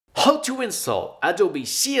How to install Adobe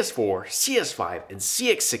CS4, CS5 and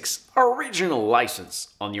CS6 original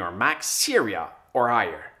license on your Mac Syria or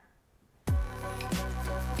higher.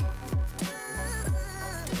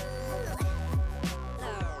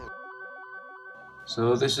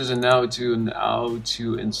 So this is an how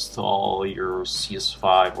to install your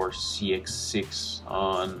CS5 or CS6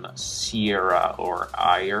 on Sierra or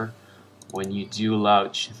higher. When you do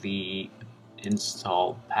launch the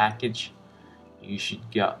install package, you should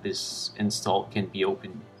get this install can be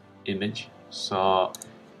open image. So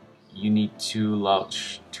you need to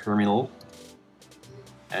launch terminal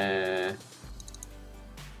and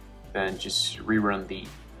then just rerun the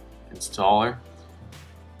installer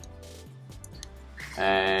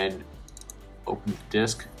and open the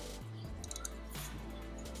disk.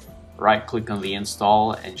 Right click on the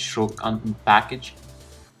install and show content package.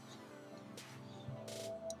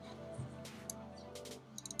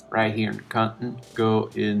 Right here in content, go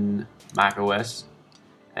in macOS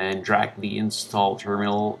and drag the install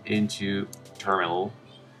terminal into terminal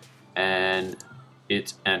and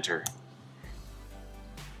hit enter.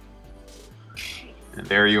 And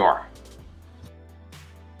there you are.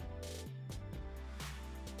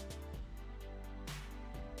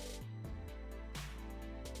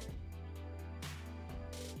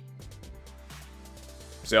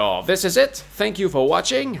 So this is it. Thank you for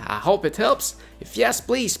watching. I hope it helps. If yes,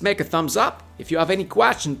 please make a thumbs up. If you have any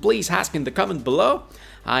question, please ask in the comment below.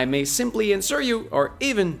 I may simply answer you or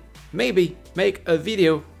even maybe make a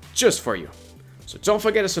video just for you. So don't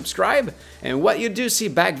forget to subscribe, and what you do see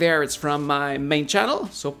back there is from my main channel,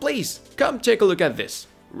 so please come take a look at this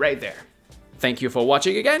right there. Thank you for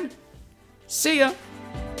watching again. See ya!